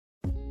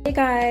Hey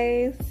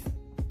guys,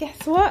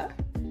 guess what?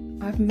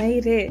 I've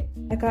made it.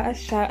 I got a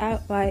shout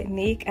out by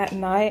Neek at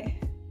night.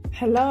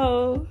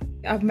 Hello,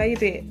 I've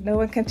made it. No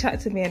one can chat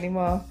to me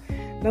anymore.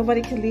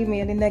 Nobody can leave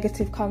me any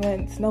negative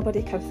comments.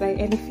 Nobody can say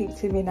anything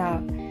to me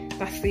now.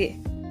 That's it.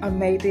 I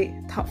made it.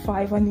 Top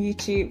 5 on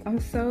YouTube. I'm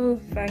so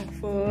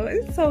thankful.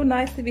 It's so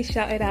nice to be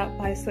shouted out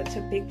by such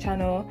a big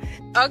channel.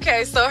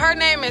 Okay, so her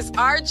name is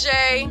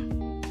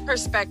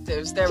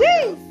RJperspectives. There we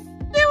go.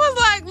 It was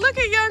like, look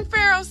at young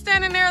Pharaoh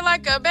standing there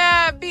like a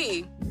bad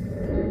bee.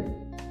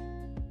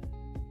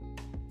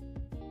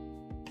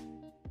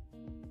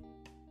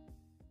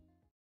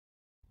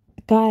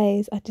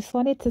 Guys, I just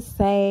wanted to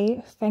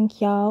say thank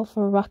y'all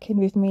for rocking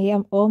with me.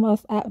 I'm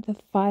almost at the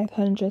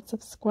 500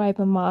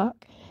 subscriber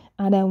mark.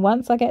 And then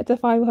once I get to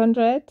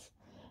 500,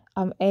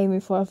 I'm aiming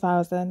for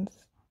 1,000.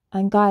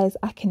 And guys,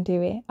 I can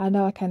do it. I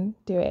know I can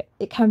do it.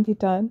 It can be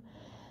done.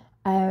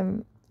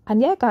 And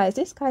yeah, guys,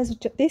 this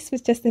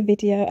was just a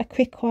video, a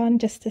quick one,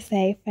 just to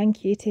say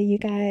thank you to you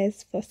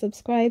guys for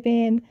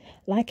subscribing,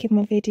 liking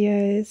my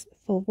videos,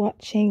 for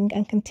watching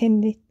and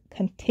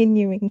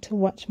continuing to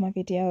watch my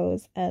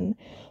videos and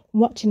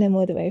watching them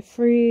all the way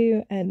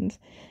through, and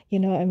you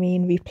know what I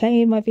mean,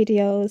 replaying my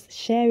videos,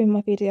 sharing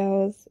my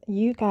videos.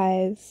 You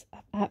guys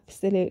have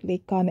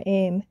absolutely gone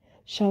in,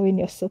 showing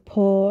your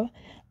support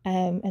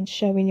and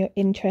showing your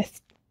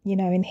interest, you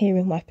know, in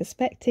hearing my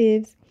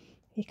perspectives.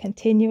 You're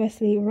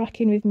continuously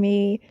rocking with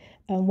me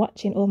and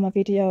watching all my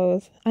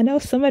videos. I know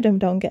some of them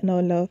don't get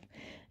no love.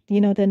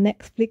 You know, the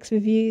Netflix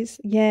reviews.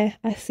 Yeah,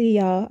 I see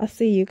y'all. I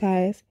see you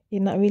guys.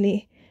 You're not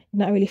really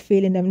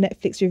feeling them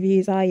Netflix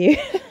reviews, are you?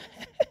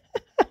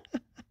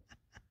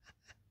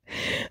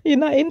 You're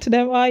not into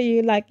them, are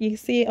you? Like, you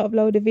see it,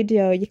 upload a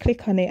video, you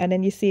click on it, and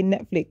then you see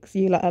Netflix.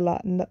 You lot are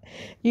like,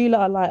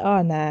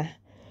 oh nah,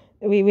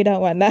 we don't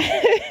want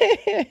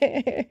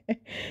that.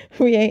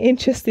 We ain't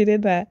interested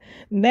in that.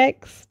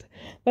 Next.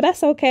 But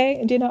that's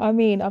okay. Do you know what I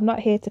mean? I'm not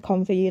here to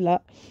come for you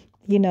lot.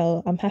 You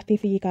know, I'm happy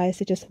for you guys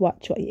to just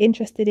watch what you're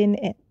interested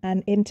in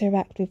and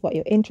interact with what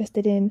you're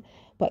interested in.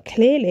 But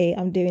clearly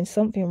I'm doing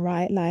something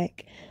right.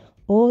 Like,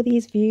 all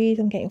these views,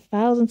 I'm getting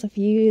thousands of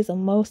views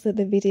on most of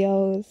the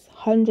videos,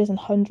 hundreds and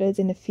hundreds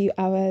in a few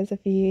hours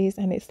of views.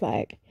 And it's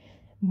like,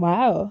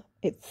 wow,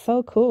 it's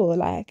so cool.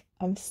 Like,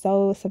 I'm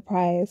so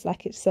surprised.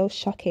 Like, it's so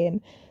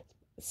shocking,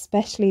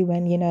 especially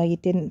when, you know, you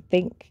didn't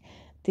think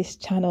this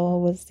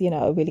channel was, you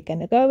know, really going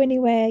to go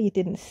anywhere. You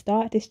didn't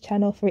start this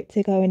channel for it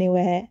to go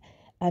anywhere.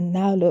 And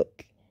now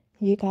look,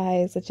 you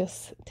guys are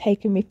just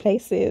taking me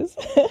places.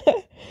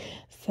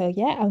 So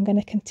yeah, I'm going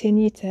to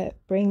continue to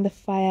bring the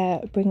fire,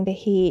 bring the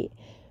heat,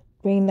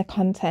 bring the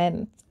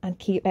content, and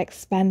keep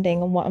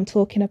expanding on what I'm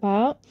talking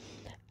about.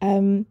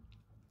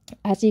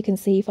 As you can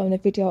see from the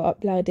video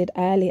uploaded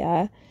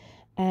earlier,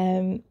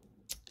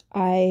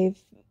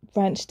 I've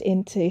branched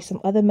into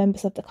some other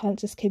members of the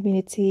conscious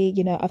community.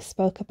 You know, I've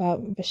spoke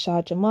about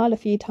Bashar Jamal a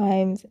few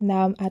times.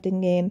 Now I'm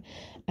adding in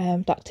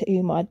Dr.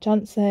 Umar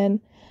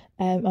Johnson.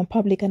 I'm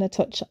probably going to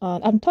touched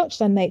on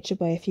Nature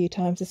Boy a few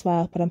times as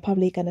well, but I'm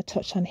probably going to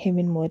touch on him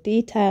in more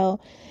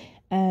detail.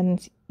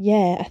 And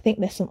yeah, I think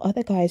there's some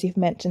other guys you've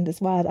mentioned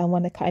as well that I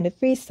want to kind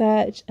of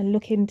research and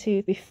look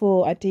into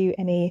before I do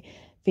any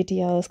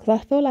videos, because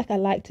I feel like I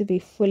like to be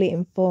fully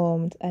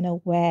informed and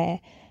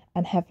aware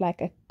and have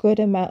like a good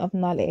amount of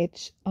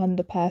knowledge on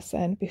the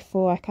person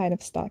before I kind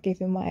of start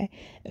giving my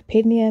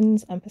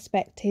opinions and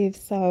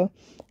perspectives. So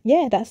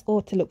yeah, that's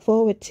all to look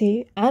forward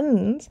to.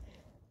 And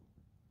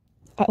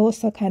I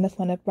also kind of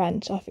want to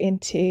branch off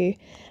into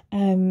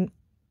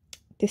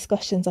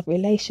discussions of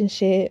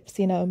relationships,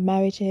 you know,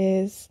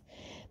 marriages,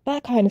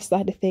 that kind of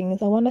side of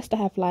things. I want us to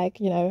have like,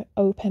 you know,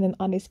 open and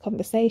honest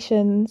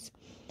conversations.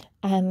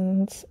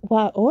 And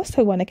what I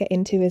also want to get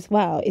into as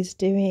well is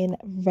doing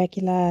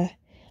regular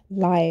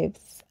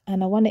lives,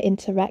 and I want to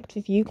interact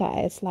with you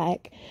guys.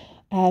 Like,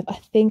 I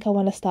think I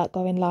want to start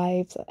going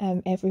lives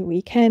every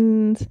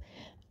weekend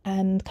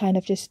and kind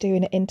of just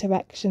doing an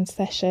interaction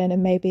session,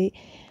 and maybe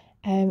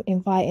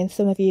inviting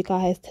some of you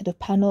guys to the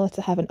panel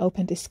to have an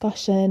open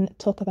discussion,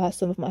 talk about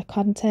some of my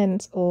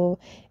content or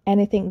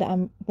anything that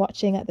I'm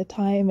watching at the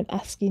time, and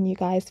asking you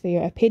guys for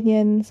your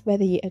opinions,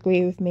 whether you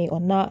agree with me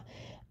or not.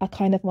 I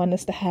kind of want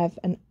us to have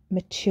a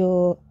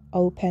mature,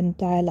 open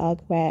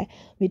dialogue where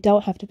we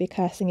don't have to be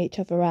cursing each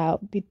other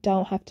out, we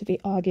don't have to be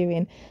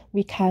arguing.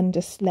 We can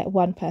just let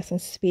one person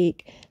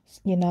speak,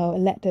 you know,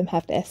 let them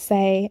have their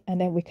say, and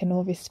then we can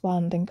all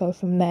respond and go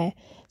from there.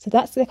 So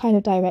that's the kind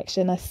of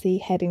direction I see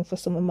heading for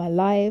some of my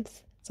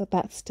lives. So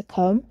that's to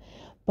come,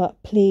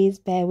 but please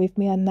bear with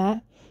me on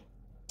that.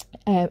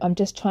 I'm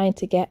just trying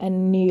to get a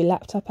new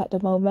laptop at the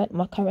moment.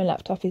 My current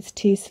laptop is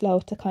too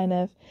slow to kind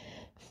of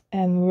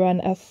run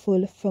a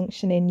full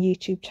functioning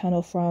YouTube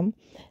channel from,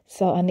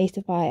 so I need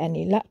to buy a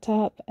new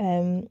laptop. So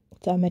I'm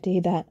gonna do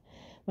that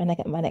when I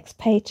get my next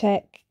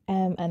paycheck,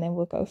 and then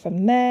we'll go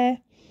from there.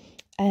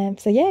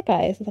 So yeah,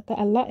 guys, I've got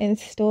a lot in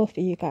store for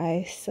you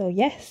guys. So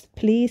yes,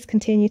 please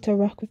continue to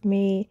rock with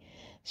me,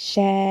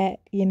 share,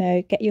 you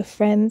know, get your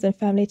friends and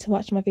family to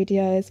watch my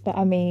videos. But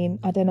I mean,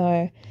 I don't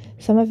know,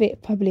 some of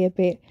it probably a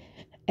bit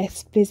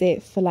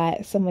explicit for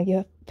like some of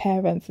your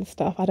parents and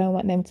stuff. I don't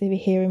want them to be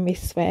hearing me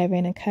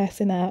swearing and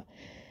cursing out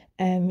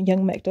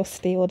young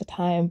McDusty all the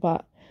time.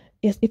 But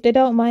if they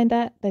don't mind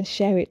that, then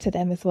share it to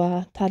them as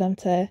well. Tell them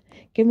to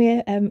give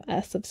me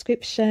a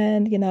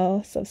subscription, you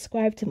know,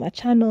 subscribe to my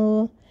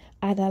channel,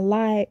 add a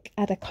like,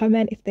 add a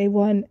comment if they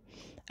want.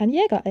 And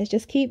yeah, guys,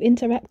 just keep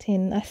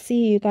interacting. I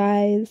see you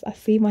guys. I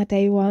see my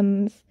day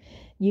ones.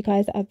 You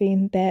guys that have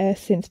been there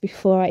since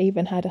before I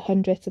even had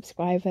 100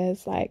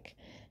 subscribers. Like,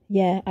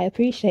 yeah, I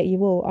appreciate you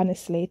all,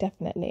 honestly,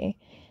 definitely.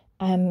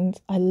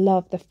 And I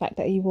love the fact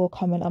that you all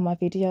comment on my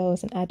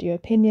videos and add your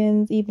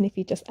opinions, even if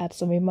you just add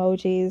some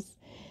emojis.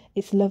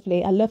 It's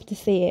lovely. I love to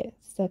see it.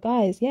 So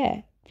guys,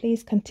 yeah,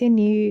 please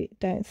continue.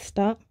 Don't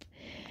stop.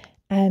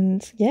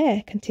 And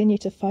yeah, continue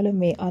to follow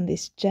me on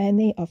this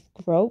journey of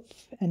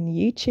growth and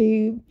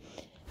YouTube.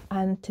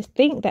 And to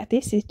think that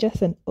this is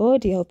just an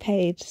audio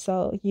page.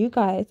 So you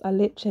guys are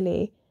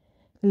literally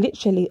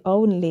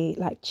only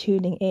like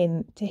tuning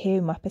in to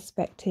hear my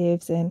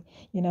perspectives and,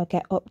 you know,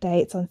 get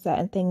updates on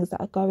certain things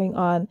that are going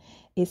on.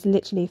 Is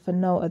literally for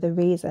no other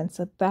reason.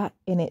 So that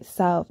in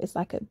itself is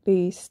like a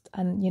boost,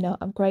 and you know,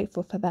 I'm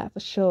grateful for that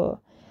for sure.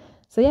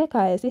 So yeah,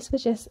 guys, this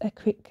was just a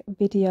quick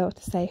video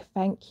to say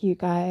thank you,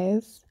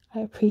 guys.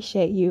 I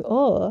appreciate you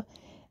all,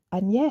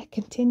 and yeah,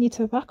 continue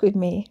to rock with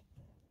me.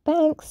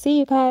 Thanks. See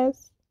you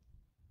guys.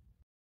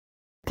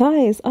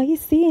 Guys, are you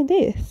seeing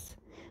this?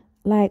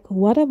 Like,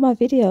 one of my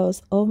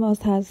videos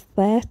almost has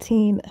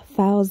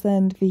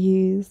 13,000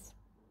 views.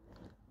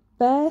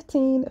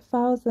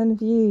 13,000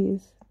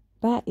 views.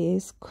 That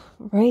is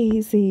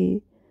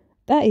crazy.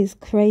 That is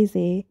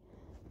crazy.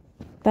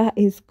 That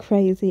is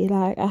crazy.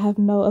 Like, I have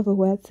no other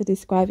words to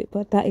describe it,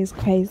 but that is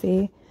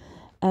crazy.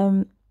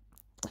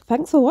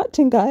 Thanks for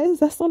watching, guys.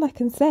 That's all I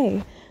can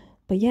say.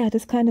 But yeah, I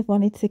just kind of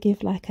wanted to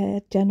give like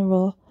a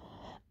general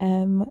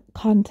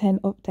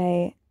content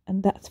update,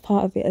 and that's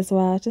part of it as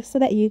well, just so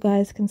that you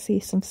guys can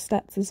see some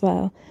stats as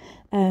well.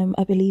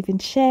 I believe in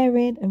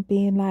sharing and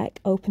being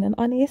like open and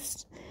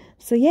honest.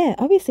 So yeah,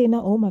 obviously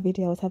not all my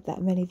videos have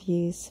that many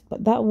views,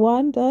 but that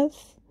one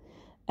does.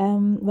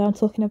 Where I'm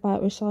talking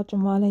about Rashad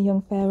Jamal and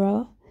Young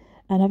Pharaoh,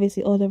 and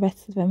obviously all the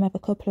rest of them have a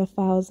couple of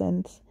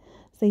thousands.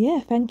 So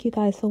yeah, thank you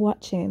guys for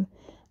watching.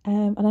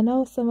 And I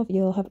know some of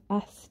you have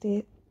asked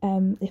it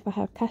if I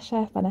have Cash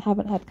App, and I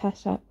haven't had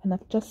Cash App, and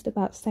I've just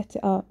about set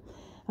it up.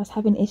 I was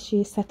having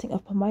issues setting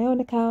up on my own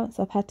account,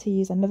 so I've had to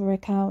use another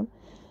account,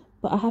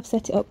 but I have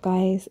set it up,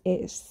 guys.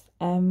 It's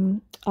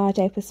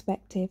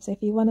RJperspective. So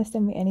if you want to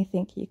send me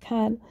anything, you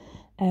can.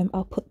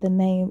 I'll put the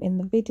name in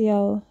the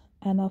video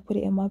and I'll put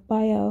it in my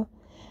bio.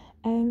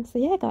 So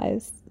yeah,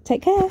 guys,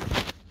 take care.